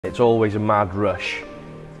It's always a mad rush.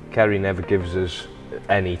 Kerry never gives us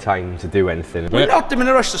any time to do anything. We're not in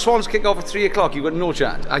a rush. The Swans kick off at 3 o'clock. You've got no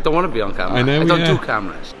chance. I don't want to be on camera. I know, I don't do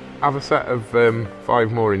cameras. Have a set of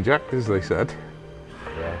 5 more injectors, they said.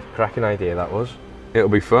 Yeah, cracking idea that was. It'll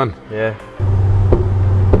be fun. Yeah.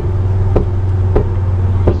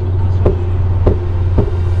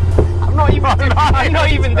 I'm not even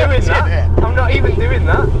doing that. I'm not even doing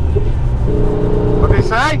that. What did he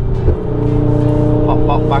say? Pop,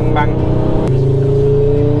 pop, bang, bang.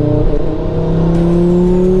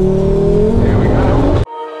 Here we go.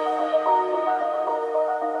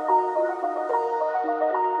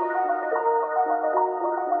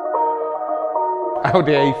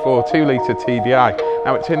 Audi A4 2-litre TDI.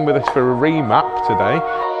 Now it's in with us for a remap today.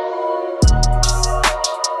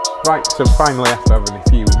 Right, so finally after having a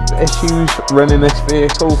few issues running this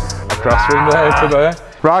vehicle across from there to there.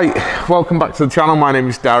 Right, welcome back to the channel. My name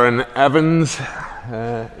is Darren Evans.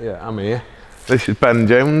 Yeah, I'm here. This is Ben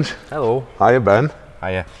Jones. Hello. Hiya, Ben.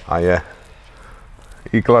 Hiya. Hiya. Are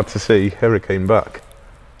you glad to see Hurricane back?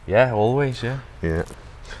 Yeah, always, yeah. Yeah.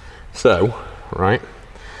 So, right.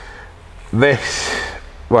 This,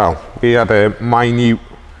 well, we had a minute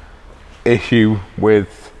issue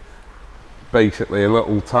with basically a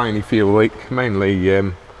little tiny fuel leak, mainly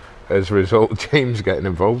as a result of James getting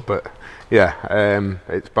involved, but yeah,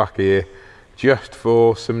 it's back here just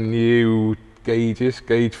for some new gauge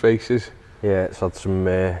faces. Yeah, it's had some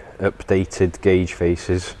updated gauge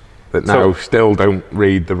faces. That now still don't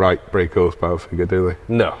read the right brake horsepower figure, do they?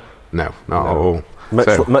 No. No, not at all.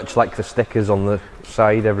 Much like the stickers on the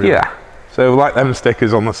side everywhere. Yeah. So like them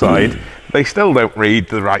stickers on the side, they still don't read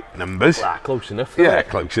the right numbers. Ah, close enough. Yeah,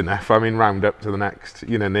 close enough. I mean, round up to the next,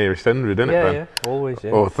 you know, nearest 100, isn't it? Yeah, Ben? yeah, always,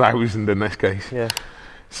 yeah. Or 1,000 in this case. Yeah.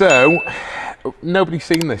 So, nobody's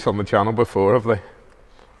seen this on the channel before, have they?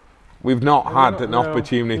 We've not had an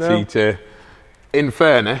opportunity to, in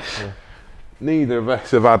fairness, neither of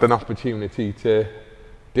us have had an opportunity to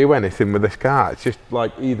do anything with this car. It's just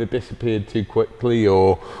like either disappeared too quickly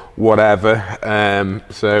or whatever.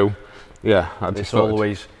 So, yeah,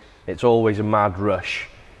 It's always a mad rush.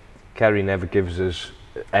 Kerry never gives us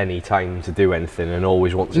any time to do anything and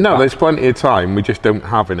always wants it back. there's plenty of time. We just don't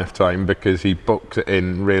have enough time because he books it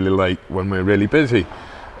in really late when we're really busy,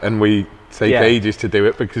 and we take ages to do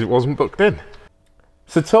it because it wasn't booked in.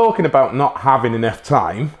 So talking about not having enough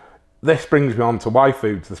time, this brings me on to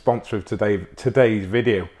𝘍𝘪𝘳𝘴𝘵, the sponsor of today's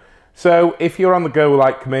video. So if you're on the go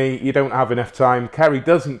like me, you don't have enough time, Kerry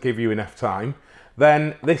doesn't give you enough time,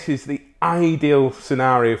 then this is the ideal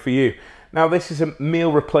scenario for you. Now this is a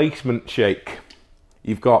meal replacement shake.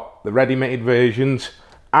 You've got the ready-made versions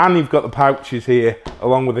and you've got the pouches here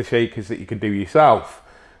along with the shakers that you can do yourself.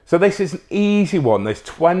 So this is an easy one. There's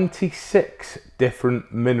 26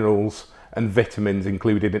 different minerals and vitamins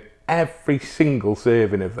included in every single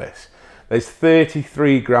serving of this. There's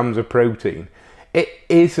 33 grams of protein. It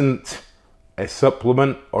isn't a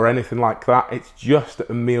supplement or anything like that. It's just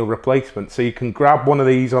a meal replacement. So you can grab one of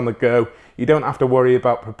these on the go. You don't have to worry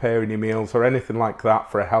about preparing your meals or anything like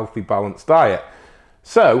that for a healthy, balanced diet.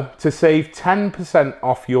 So to save 10%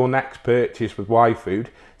 off your next purchase with 𝘍𝘪𝘳𝘴𝘵,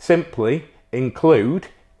 simply include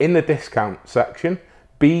in the discount section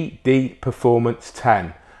BD Performance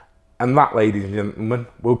 10. And that, ladies and gentlemen,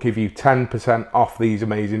 will give you 10% off these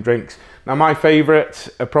amazing drinks. Now my favourites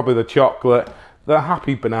are probably the chocolate, the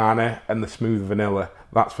happy banana and the smooth vanilla,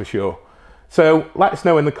 that's for sure. So let us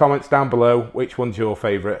know in the comments down below which one's your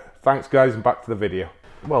favourite. Thanks guys, and back to the video.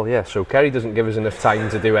 Well, yeah, so Kerry doesn't give us enough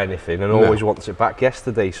time to do anything and always wants it back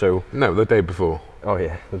yesterday, so... No, the day before. Oh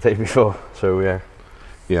yeah, the day before, so yeah.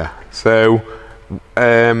 Yeah, so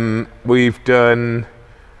we've done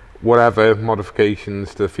whatever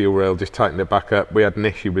modifications to the fuel rail, just tightened it back up. We had an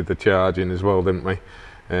issue with the charging as well, didn't we?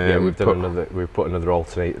 Yeah, we've put another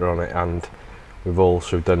alternator on it, and we've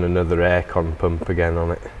also done another aircon pump again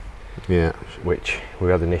on it. Yeah. Which we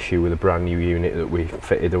had an issue with a brand new unit that we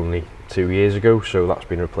fitted only 2 years ago, so that's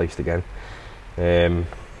been replaced again. And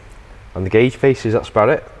the gauge faces, that's about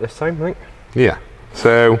it this time, I think. Yeah.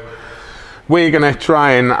 So we're going to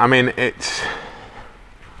try and, I mean, it's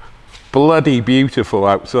bloody beautiful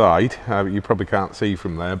outside. You probably can't see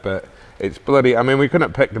from there, but it's bloody, I mean, we couldn't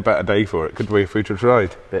have picked a better day for it, could we, if we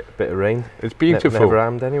tried? Bit of rain. It's beautiful. Never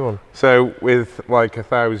harmed anyone. So with like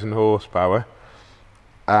 1,000 horsepower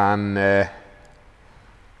and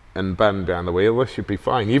Ben down the wheel, this should be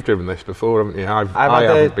fine. You've driven this before, haven't you? I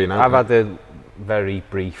haven't been out. I've had a very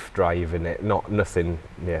brief drive in it, nothing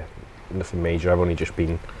major. I've only just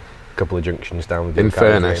been couple of junctions down. In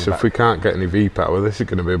fairness, if we can't get any V power, this is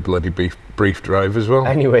going to be a bloody brief drive as well.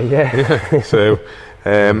 Anyway, yeah. So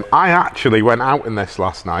I actually went out in this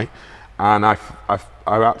last night, and I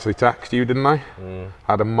actually texted you, didn't I?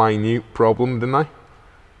 Had a minute problem, didn't I?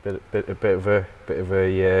 Bit of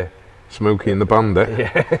a Smokey and the Bandit.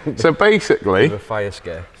 Yeah. So basically, bit of a fire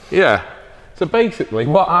scare. yeah. So basically,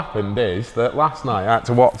 what happened is that last night I had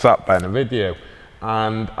to WhatsApp Ben a video,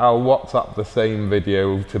 and I'll WhatsApp the same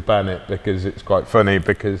video to Bennett because it's quite funny,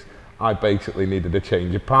 because I basically needed a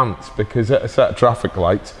change of pants because at a set of traffic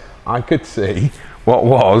lights I could see what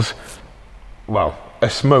was, well, a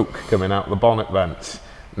smoke coming out the bonnet vents.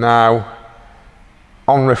 Now,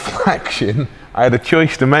 on reflection, I had a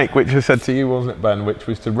choice to make, which I said to you, wasn't it, Ben, which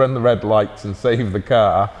was to run the red lights and save the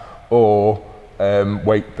car, or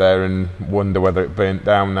wait there and wonder whether it burnt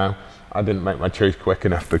down. Now, I didn't make my choice quick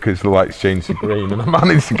enough because the lights changed to green and I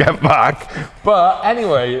managed to get back. But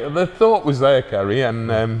anyway, the thought was there, Kerry,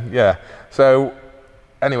 and yeah. So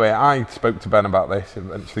anyway, I spoke to Ben about this,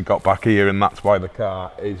 eventually got back here, and that's why the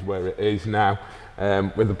car is where it is now,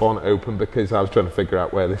 with the bonnet open, because I was trying to figure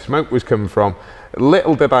out where the smoke was coming from.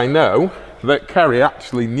 Little did I know that Kerry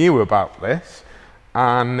actually knew about this,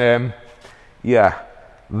 and yeah,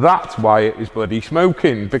 that's why it was bloody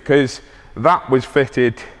smoking, because that was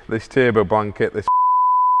fitted, this turbo blanket, this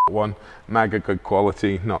one, mega good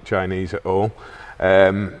quality, not Chinese at all,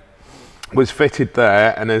 was fitted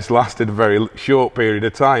there and has lasted a very short period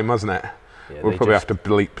of time, hasn't it? Yeah, we'll probably have to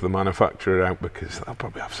bleep the manufacturer out because they'll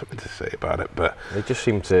probably have something to say about it. But they just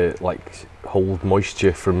seem to like hold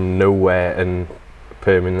moisture from nowhere and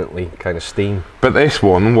permanently kind of steam. But this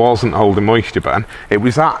one wasn't holding moisture, Ben. It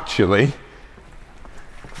was actually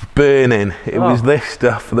burning. It was this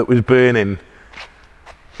stuff that was burning.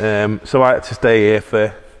 So I had to stay here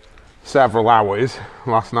for several hours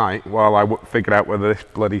last night while I figured out whether this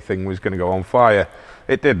bloody thing was going to go on fire.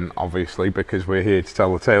 It didn't, obviously, because we're here to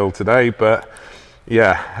tell the tale today, but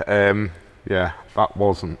yeah, yeah, that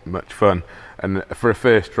wasn't much fun. And for a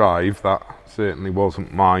first drive, that certainly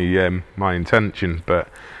wasn't my my intention. But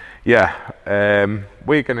yeah,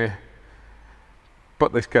 we're going to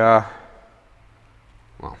put this car,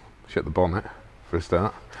 well, shut the bonnet for a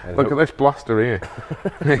start. Look at this blaster here.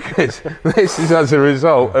 Because this is as a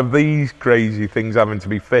result of these crazy things having to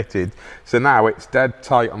be fitted. So now it's dead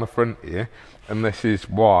tight on the front here, and this is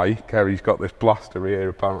why Kerry's got this blaster here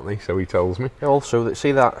apparently, so he tells me. Also,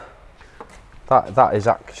 see that is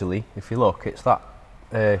actually, if you look, it's that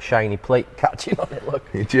shiny plate catching on it, look.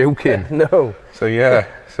 You're joking? No. So yeah,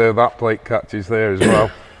 so that plate catches there as well.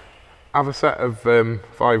 Have a set of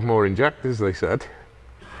 5 more injectors, they said.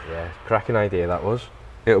 Yeah, cracking idea that was.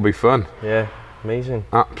 It'll be fun. Yeah, amazing.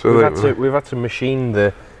 Absolutely. We've had to machine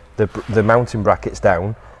the mounting brackets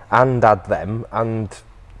down and add them and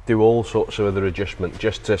do all sorts of other adjustments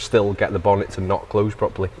just to still get the bonnet to not close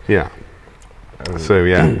properly. Yeah. So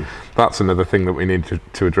yeah, that's another thing that we need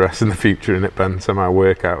to address in the future, innit, Ben? Somehow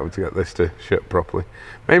work out how to get this to shut properly.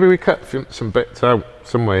 Maybe we cut some bits out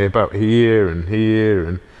somewhere about here and here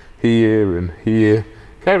and here and here.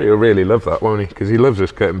 Kerry will really love that, won't he? Because he loves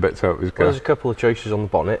us cutting bits out of his car. Well, there's a couple of choices on the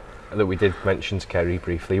bonnet that we did mention to Kerry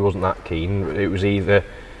briefly. He wasn't that keen. It was either,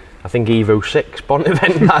 I think, Evo 6 bonnet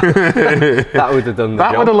vent. That would have done the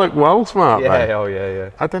job. That would have looked well smart. Yeah, then. Oh yeah, yeah.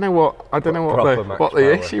 I don't know what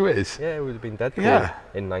the issue is. Yeah, it would have been dead cool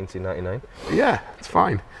in 1999. Yeah, it's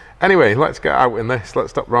fine. Anyway, let's get out in this.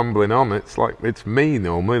 Let's stop rambling on. It's like it's me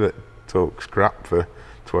normally that talks crap for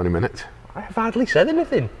 20 minutes. I have hardly said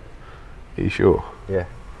anything. Are you sure? Yeah.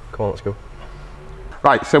 Come on, let's go.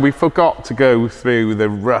 Right, so we forgot to go through the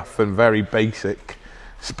rough and very basic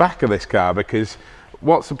spec of this car, because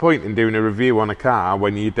what's the point in doing a review on a car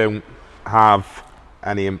when you don't have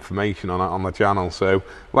any information on it on the channel? So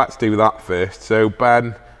let's do that first. So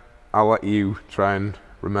Ben, I'll let you try and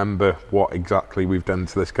remember what exactly we've done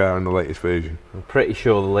to this car in the latest version. I'm pretty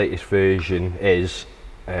sure the latest version is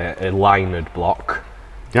a linered block.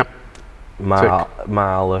 Yep.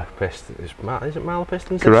 Marler pistons. Is it Marler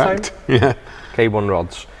pistons? Correct. Yeah. K1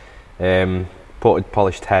 rods. Ported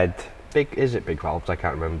polished head. Is it big valves? I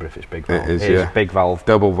can't remember if it's big valve. It is, yeah. Big valve.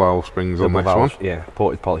 Double valve springs on this one. Yeah.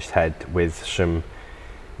 Ported polished head with some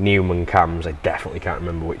Newman cams. I definitely can't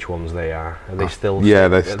remember which ones they are. Are they still? Yeah,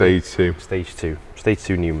 they're stage 2. Stage 2. Stage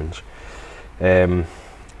 2 Newmans.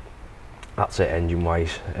 That's it engine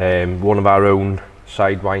wise. One of our own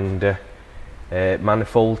Sidewinder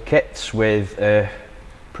manifold kits with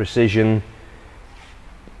precision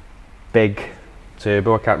big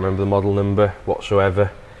turbo. I can't remember the model number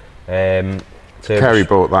whatsoever. Kerry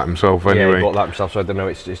bought that himself anyway. Yeah, he bought that himself, so I don't know.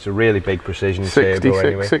 It's a really big precision 66, turbo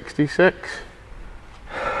anyway. 66?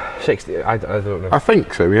 60. I don't know. I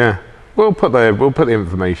think so. Yeah. We'll put the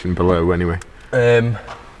information below anyway.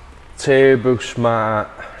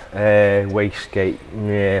 𝘬𝘚𝘪𝘳𝘴𝘵 wastegate.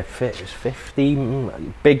 Yeah, it's 50.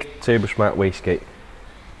 Big 𝘬𝘪𝘳𝘴𝘵 wastegate.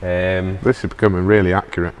 This is becoming really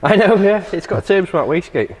accurate. I know, yeah. It's got a 𝘬𝘪𝘳𝘴𝘵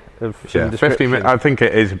wastegate of some description. 50. I think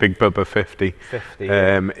it is a big bubba 50. 50.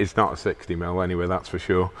 Yeah. It's not a 60 mil anyway, that's for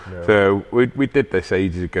sure. No. So we did this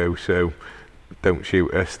ages ago, so don't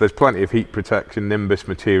shoot us. There's plenty of heat protection Nimbus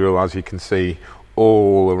material, as you can see,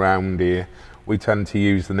 all around here. We tend to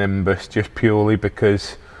use the Nimbus just purely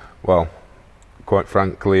because, well, quite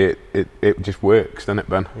frankly, it just works, doesn't it,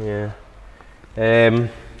 Ben? Yeah.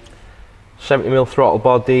 70mm throttle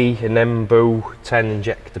body, an Embo 10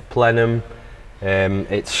 injector plenum.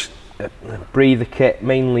 It's a breather kit,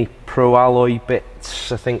 mainly pro alloy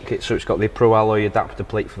bits. I think it's got the pro alloy adapter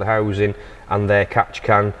plate for the housing and their catch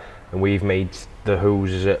can, and we've made the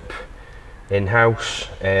hoses up in house.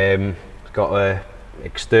 It's got a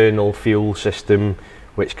external fuel system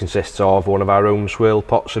which consists of one of our own swirl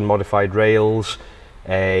pots and modified rails,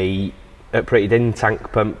 a operated in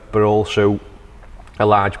tank pump, but also a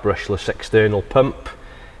large brushless external pump,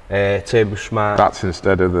 𝘬𝘪𝘳𝘴𝘵. That's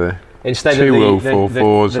instead of the two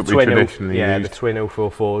 044s that we traditionally yeah, used. the twin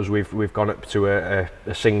 044s. We've gone up to a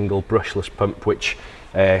single brushless pump, which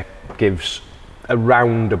gives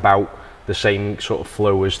around about the same sort of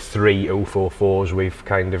flow as 3 044s we've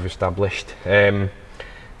kind of established.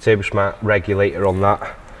 𝘬𝘪𝘳𝘴𝘵 regulator on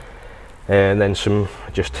that, and then some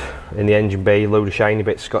just in the engine bay, load of shiny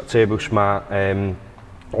bits. Got 𝘬𝘪𝘳𝘴𝘵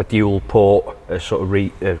a dual port, a sort of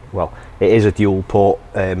well, it is a dual port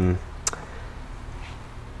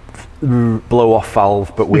blow off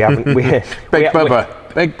valve, but we haven't. Big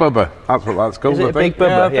Bubba, that's what that's called. Is it a Big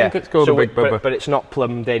Bubba? Yeah, I think it's called a Big Bubba. But it's not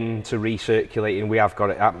plumbed in to recirculating. We have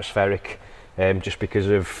got it atmospheric, just because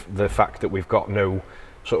of the fact that we've got no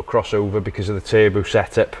sort of crossover because of the turbo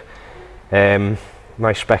setup.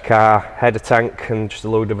 Nice spec car, header tank, and just a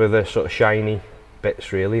load of other sort of shiny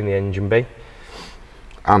bits really in the engine bay.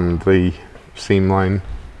 And the seam line,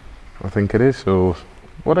 I think it is, or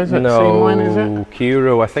what is it? No, seam line, is it?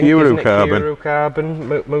 𝘬𝘪, I think. 𝘬𝘪carbon.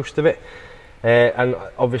 𝘬𝘪carbon, most of it. And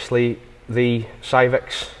obviously the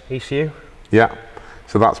𝘍𝑥 ECU. Yeah,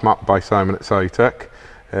 so that's mapped by Simon at Cytec.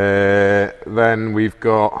 Then we've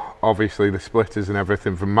got obviously the splitters and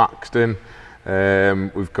everything from Maxton.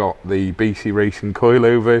 We've got the BC Racing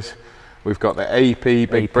coilovers. We've got the AP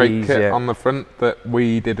big brake kit on the front that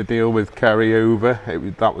we did a deal with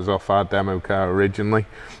𝘾𝘝. That was off our demo car originally.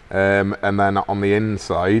 And then on the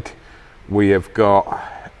inside, we have got,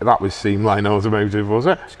 that was Seamline Automotive, was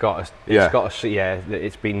it?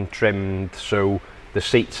 It's been trimmed, so the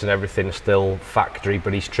seats and everything are still factory,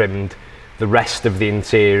 but he's trimmed the rest of the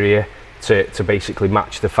interior to basically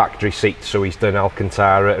match the factory seats. So he's done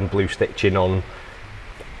Alcantara and blue stitching on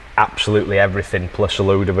absolutely everything, plus a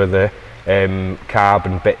load of other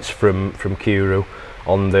carbon bits from 𝘾𝘝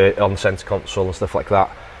on the centre console and stuff like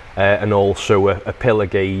that, and also a pillar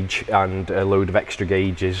gauge and a load of extra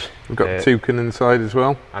gauges. We've got toucan inside as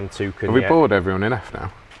well. And toucan. Have we bored everyone enough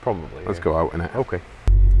now? Probably. Let's go out in it. Okay.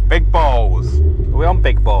 Big balls. Are we on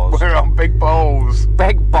big balls? We're on big balls.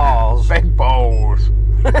 Big balls. Big balls.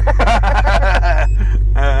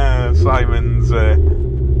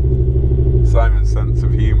 Simon's sense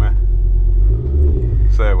of humour.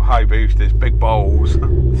 So high boosters, big balls. Do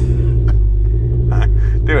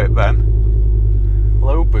it, Ben.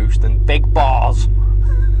 Low boost and big balls.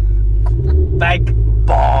 Big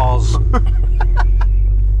balls.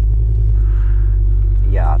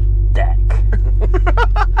 Yeah, dick.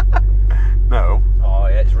 No. Oh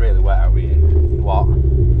yeah, it's really wet out here. What?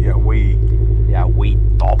 Yeah, we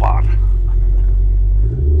dobber.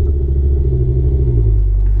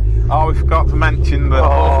 Oh, we forgot to mention the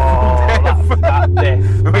that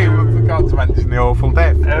diff. We forgot to mention the awful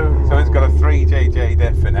diff. Oh. So it's got a 3JJ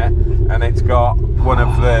diff in it, and it's got one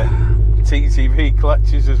of the TCV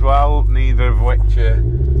clutches as well, neither of which are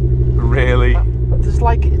really...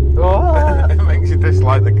 Dislike it. Oh. It makes you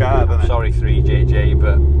dislike the car, doesn't it? Sorry 3JJ,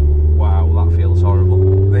 but wow, that feels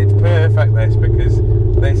horrible. It's perfect, this, because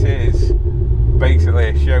this is basically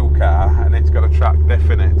a show car and it's got a track diff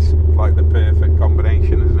in it. It's like the perfect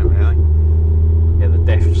combination, isn't it, really? Yeah, the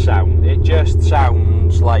diff sound, it just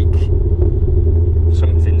sounds like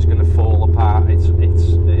something's going to fall apart. It's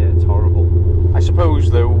horrible. I suppose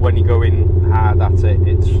though, when you go in hard at it,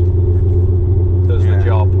 it does the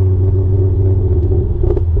job.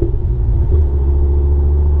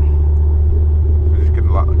 We're just going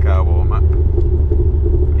to let the car warm up.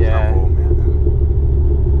 It's not warm yet, is it?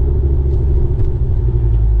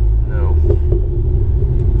 No.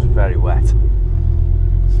 It's very wet.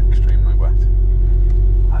 It's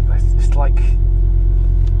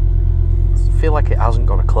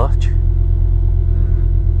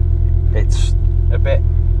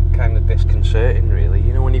kind of disconcerting, really.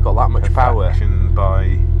 You know, when you've got that much power. By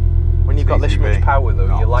when you've got this much power,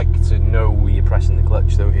 though, you like to know you're pressing the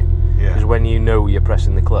clutch, don't you? Yeah. Because when you know you're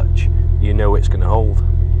pressing the clutch, you know it's going to hold.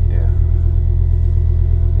 Yeah.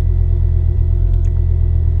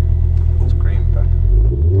 It's green, Ben.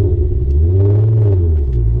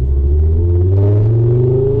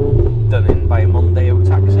 Done in by a Mondeo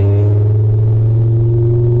taxi.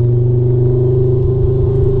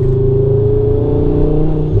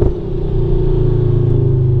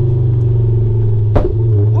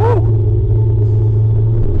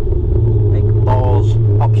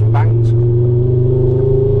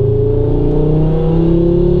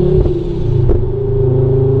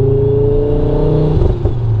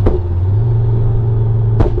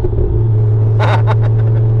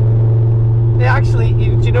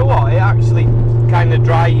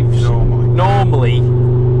 Drives normally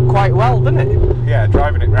quite well, doesn't it? Yeah,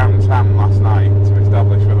 driving it round town last night to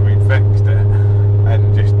establish whether we'd fixed it,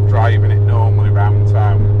 and just driving it normally round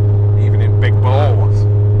town, even in big balls,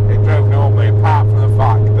 it drove normally, apart from the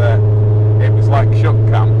fact that it was like shuck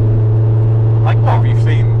cam. Like what? Have you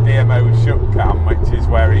seen DMO's shuck cam, which is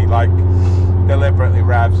where he like deliberately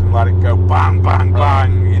revs and let it go bang, bang,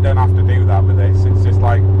 bang? You don't have to do that with this. It's just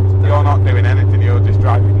like, you're not doing anything, you're just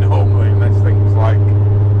driving normally, and this thing's like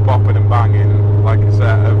bopping and banging like a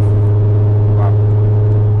set of, well,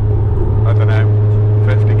 I don't know,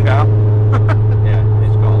 50 cal. Yeah,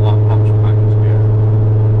 it's got a lot of pops and bangs.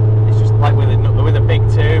 Yeah. It's just like with a big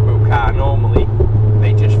turbo car, normally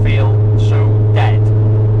they just feel so dead.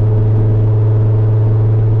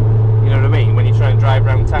 You know what I mean? When you try and drive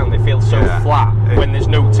around town, they feel so flat when there's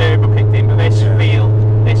no turbo kicked in. But this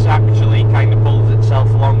this actually kind of pulls itself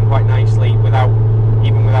along quite nicely even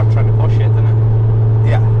without trying to push it, doesn't it?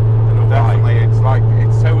 Yeah, definitely. It's like,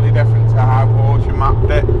 it's totally different to how Porsche mapped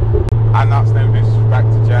it, and that's no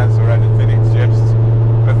disrespect to Jez or anything. It's just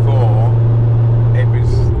before it was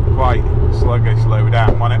quite sluggish low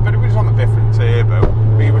down on it, but it was on a different turbo.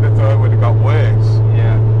 But you would have thought it would have got worse.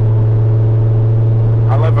 Yeah.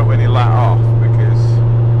 I love it when you let off because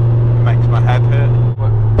it makes my head hurt.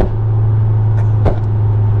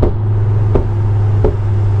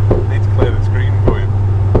 Need to clear the screen for you.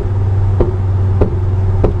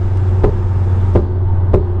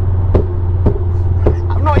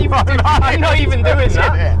 I'm not even doing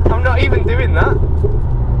that. I'm not even doing that.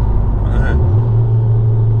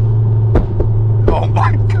 Oh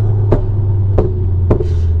my god.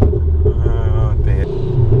 Oh dear.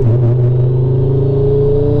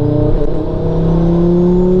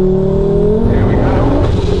 Here we go.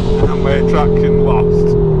 And we're traction lost.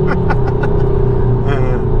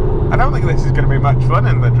 I don't think this is going to be much fun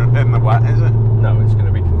in the wet, is it? No, it's going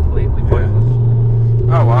to be completely pointless.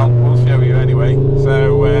 Oh well, we'll show you anyway.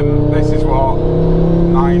 So this is what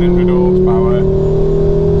 900 horsepower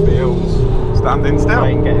feels standing still. Try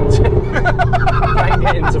and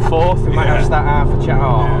get into fourth. We might have to start half a chat.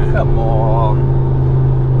 Oh, come on,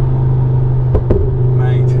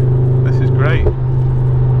 mate. This is great.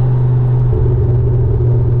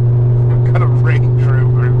 We've got a Range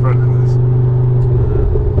Rover in front of us.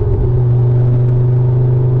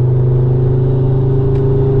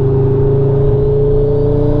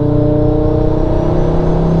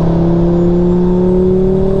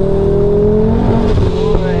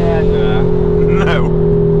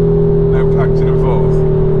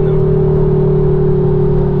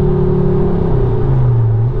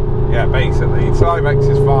 𝘍𝘪𝘳𝘴𝘵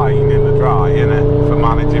is fine in the dry, innit, for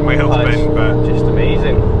managing wheel spin, but just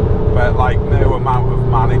amazing. But like, no amount of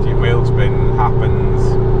managing wheel spin happens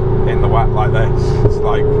in the wet like this. It's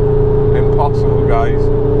like impossible, guys.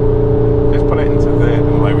 Just put it into third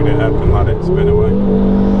and load it up and let it spin away.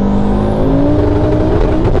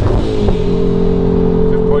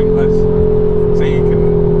 Just pointless. So you can.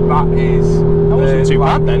 That wasn't too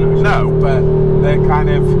bad then. Actually. No, but they're kind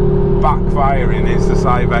of backfiring is the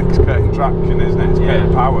𝘍𝑪 cutting traction, isn't it? It's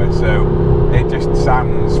cutting power, so it just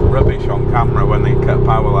sounds rubbish on camera when they cut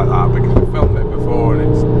power like that, because we filmed it before and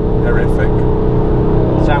it's horrific.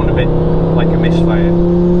 Sound a bit like a misfire.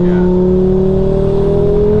 Yeah.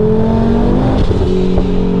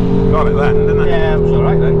 Got it then, didn't it? Yeah, it was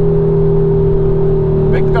alright then.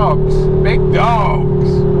 Big dogs, big dogs.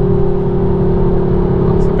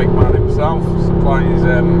 That's the big man himself. Supplies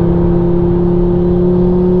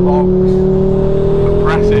logs for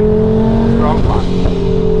pressing. Strongman.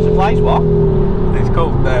 Supplies what? It's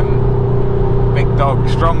called Big Dog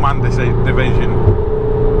Strongman Division.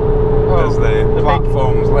 Does the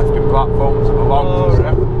platforms, lifting platforms and the logs and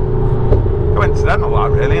stuff. Coincidental that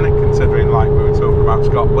really, isn't it, considering like we were talking about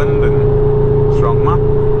Scotland and Strongman.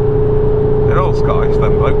 They're all Scottish,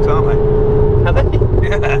 them blokes, aren't they? Are they?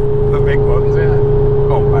 Yeah, the big ones, yeah.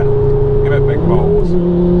 Go on, Ben. Give it big balls.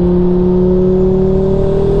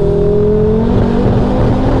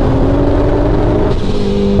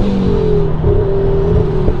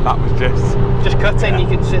 That was just cutting. You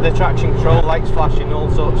can see the traction control lights flashing, all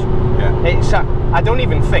sorts. Yeah. It's. I don't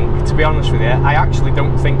even think, to be honest with you, I actually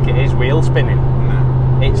don't think it is wheel spinning.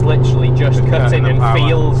 No. It's literally just cutting and power.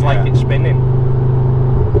 feels like it's spinning.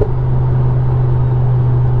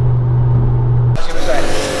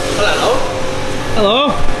 Hello. Hello.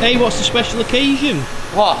 Hey, what's the special occasion?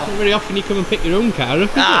 What? Not very often you come and pick your own car up,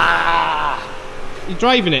 is it? You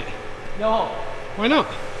driving it? No. Why not?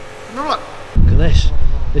 No. Look at this.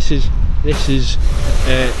 This is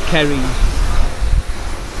Kerry's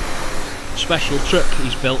special truck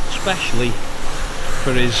he's built specially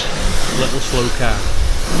for his little slow car.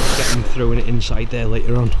 Get him throwing it inside there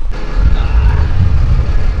later on.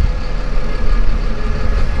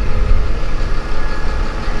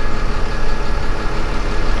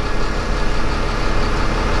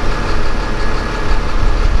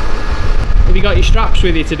 Have you got your straps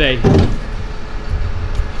with you today?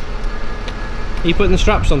 Are you putting the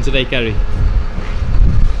straps on today, Kerry?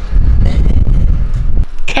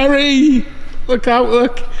 Kerry! Look out,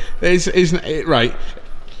 look! Isn't it right?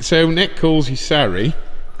 So Nick calls you Ceri.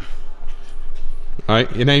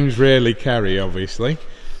 Right, your name's really Kerry, obviously.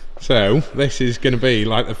 So this is going to be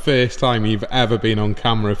like the first time you've ever been on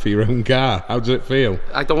camera for your own car. How does it feel?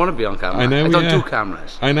 I don't want to be on camera. I know, I don't yeah. do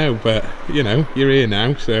cameras. I know, but you know, you're here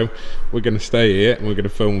now, so we're going to stay here and we're going to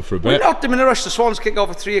film for a We're bit. not in a rush. The Swans kick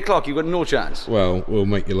off at 3 o'clock. You've got no chance. Well, we'll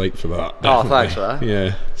make you late for that. Oh, Definitely. thanks for that.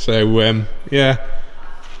 Yeah. So, yeah.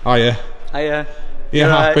 Hiya. You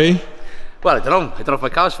happy? Right. Well, I don't know. I don't know if my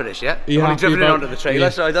car's finished yet. You I've only driven it about- onto the trailer, yeah.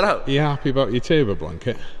 so I don't know. Are you happy about your turbo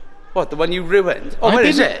blanket? What, the one you ruined? Oh, where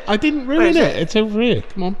is it? I didn't Where ruin is it. it? It's over here.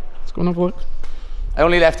 Come on, let's go and have a look. I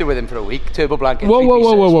only left it with him for a week. Turbo blanket. Whoa, three whoa,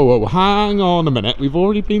 whoa, pieces. whoa, whoa, whoa! Hang on a minute. We've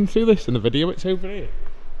already been through this in the video. It's over here.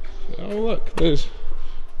 Oh look, there's.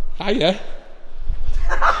 Hiya.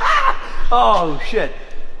 Oh shit!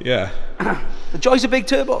 Yeah. The Joy's a big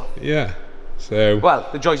turbo. Yeah. So. Well,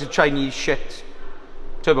 the Joy's a Chinese shit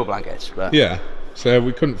turbo blankets. But Yeah. So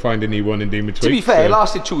we couldn't find a new one in between. to be fair, it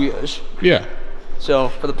lasted 2 years. Yeah. So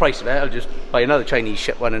for the price of it, I'll just buy another Chinese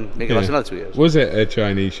shit one and make it last another 2 years. Was it a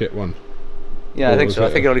Chinese shit one? Yeah, What I think was so. it?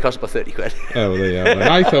 I think it only cost about 30 quid. Oh, there you are. Then.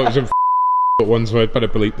 I thought it was a one, so I'd better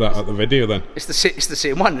bleep that at the video then. It's the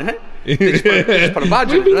same one, isn't it? They just put a badge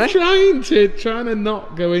We've in been it, trying to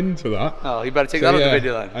not go into that. Oh, you better take that on the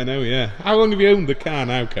video then. I know, yeah. How long have you owned the car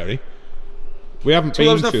now, Kerry? We haven't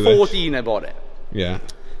been to this. 2014 I bought it. Yeah.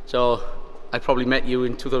 So I probably met you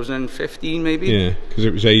in 2015 maybe. Yeah, because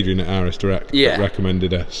it was Adrian at RS Direct Yeah. that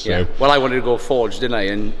recommended us. So. Yeah. Well, I wanted to go forged, didn't I?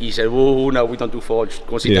 And he said, "Oh no, we don't do forged.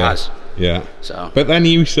 Go and see Daz." Yeah. So. But then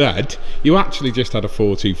you said you actually just had a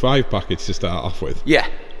 425 package to start off with. Yeah.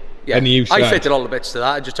 Yeah. And you I said- fitted all the bits to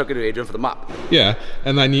that. I just took it to Adrian for the map. Yeah,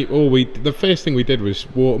 and then the first thing we did was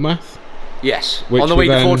Watermouth. Yes. Which On the we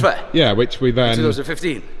way to then- Ford Fair. Yeah, which we then.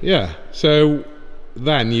 2015. Yeah. So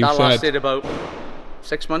then you That said. lasted about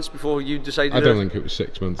 6 months before you decided. I don't think it was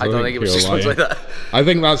 6 months. I don't think it was you're 6 months lying. like that. I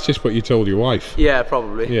think that's just what you told your wife. Yeah,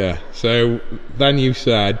 probably. Yeah. So then you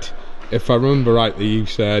said, if I remember rightly, you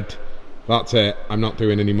said, "That's it. I'm not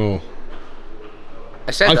doing any more."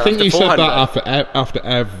 I said I that think after you said 400. that after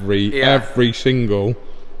every single.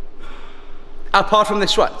 Apart from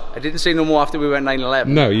this one, I didn't say no more after we went 9/11.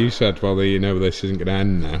 No, you said, "Well, you know, this isn't going to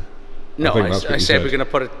end now." No, think that's what I you said we're going to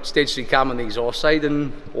put a stage 3 cam on the exhaust side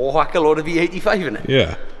and whack a load of V85 in it.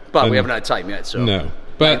 Yeah. But And- we haven't had time yet, so. No.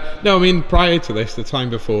 But, no, I mean, prior to this, the time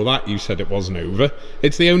before that, you said it wasn't over.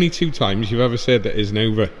 It's the only 2 times you've ever said it isn't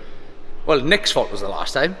over. Well, Nick's fault was the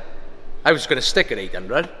last time. I was going to stick at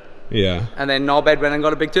 800, Yeah. and then Norbed went and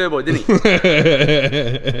got a big turbo, didn't he?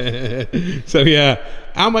 So, yeah.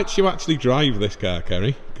 How much you actually drive this car,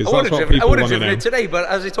 Kerry? Because I that's would what have people want to driven know. it today, but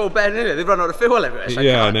as I told Ben earlier, they've run out of fuel everywhere. So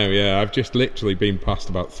Yeah, I can't. know, yeah. I've just literally been past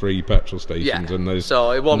about 3 petrol stations Yeah, and there's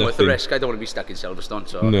so it wasn't worth the nothing. risk. I don't want to be stuck in Silverstone,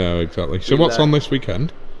 so. No, exactly. So We'll, what's on this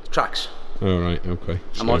weekend? Tracks. Oh, right, okay.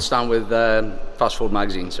 I'm on stand with Fast Forward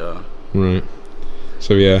magazine, so. Right.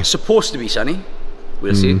 So, yeah. Supposed to be sunny.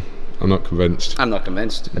 We'll see. I'm not convinced. I'm not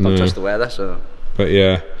convinced. I don't trust the weather, so. But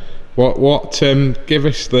yeah, give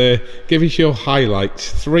us your highlights.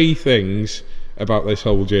 3 things about this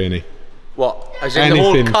whole journey. What? As in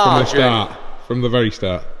Anything the whole car from the start, journey? from the very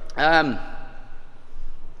start.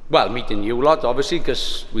 Well, meeting you a lot, obviously,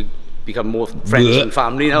 because we become more friends and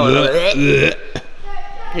family now.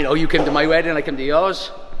 You know, you came to my wedding, I came to yours.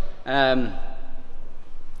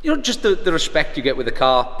 You know, just the respect you get with the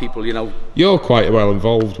car, people, you know. You're quite well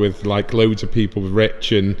involved with like loads of people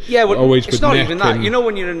rich and yeah, well, always it's with not Nick even that. and You know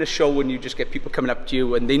when you're in a show and you just get people coming up to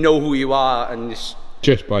you and they know who you are and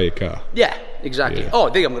just buy your car. Yeah, exactly. Yeah. Oh,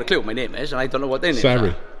 I think I'm going to clue what my name is and I don't know what their name is.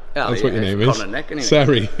 Ceri. Oh, That's what your name is. Connor Nick, anyway.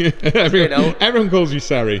 Ceri. Everyone calls you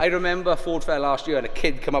Ceri. I remember Ford Fair last year and a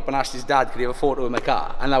kid come up and asked his dad could he have a photo in my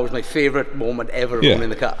car, and that was my favourite moment ever of owning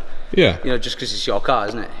the car. Yeah. You know, just because it's your car,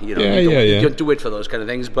 isn't it? You know, you don't do it for those kind of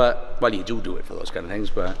things, but well, you do it for those kind of things,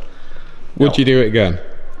 but. Would you do it again?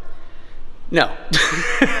 No.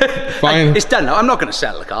 Fine. It's done now. I'm not going to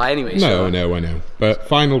sell the car anyway. No, I know. But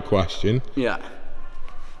final question. Yeah.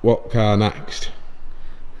 What car next?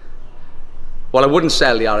 Well, I wouldn't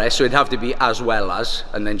sell the RS, so it'd have to be as well as,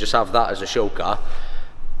 and then just have that as a show car.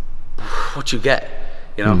 What you get,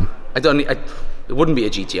 you know? It wouldn't be a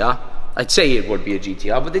GTR. I'd say it would be a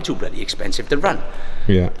GTR, but they're too bloody expensive to run.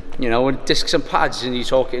 Yeah. You know, and discs and pads, and you're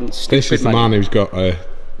talking stupid This is the man who's got a,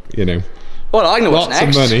 you know. Well, I know what's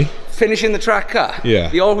next. Lots of money. Finishing the track car. Yeah.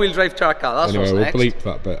 The all-wheel drive track car. That's anyway, what's next. We'll bleep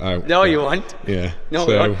that bit out. No, you won't. Yeah. No,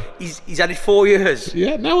 so, he's had it 4 years.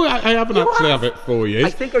 Yeah. No, I haven't actually had it 4 years. I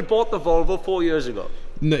think I bought the Volvo 4 years ago.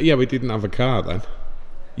 No, yeah, we didn't have a car then.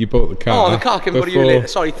 You bought the car. Oh, the car came about a year later.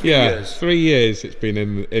 Sorry, 3 years. 3 years it's been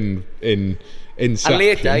in section. And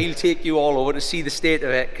later he'll take you all over to see the state of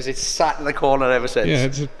it because it's sat in the corner ever since. Yeah,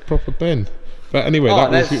 it's a proper bin. But anyway,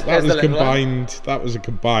 that was a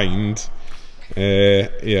combined.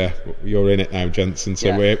 Yeah, you're in it now, Jensen. So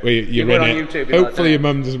you're in it. YouTube, hopefully your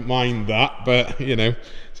mum doesn't mind that, but you know.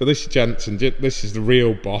 So this is Jensen. This is the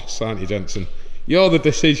real boss, aren't you, Jensen? You're the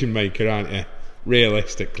decision maker, aren't you?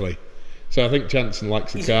 Realistically. So I think Jensen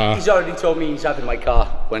likes the car. He's already told me he's having my car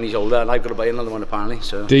when he's older, and I've got to buy another one apparently.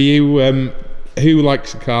 So. Do you? Who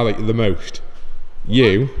likes the car the most?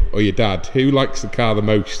 You or your dad? Who likes the car the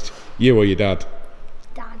most? You or your dad?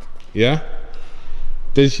 Dad. Yeah.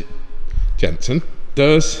 Does Jensen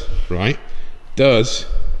does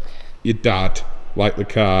your dad like the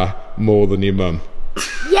car more than your mum?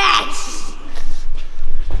 Yes.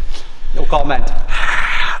 No comment.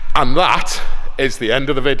 And that is the end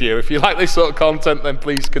of the video. If you like this sort of content, then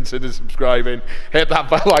please consider subscribing. Hit that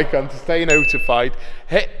bell icon to stay notified.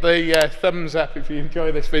 Hit the thumbs up if you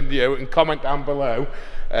enjoy this video, and comment down below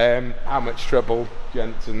how much trouble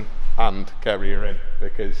Jensen and Ceri are in,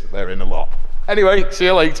 because they're in a lot. Anyway, see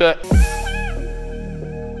you later.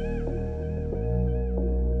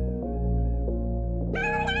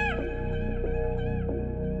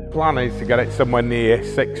 Plan is to get it somewhere near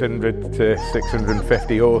 600 to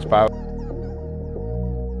 650 horsepower.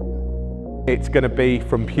 It's going to be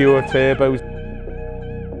from pure turbos.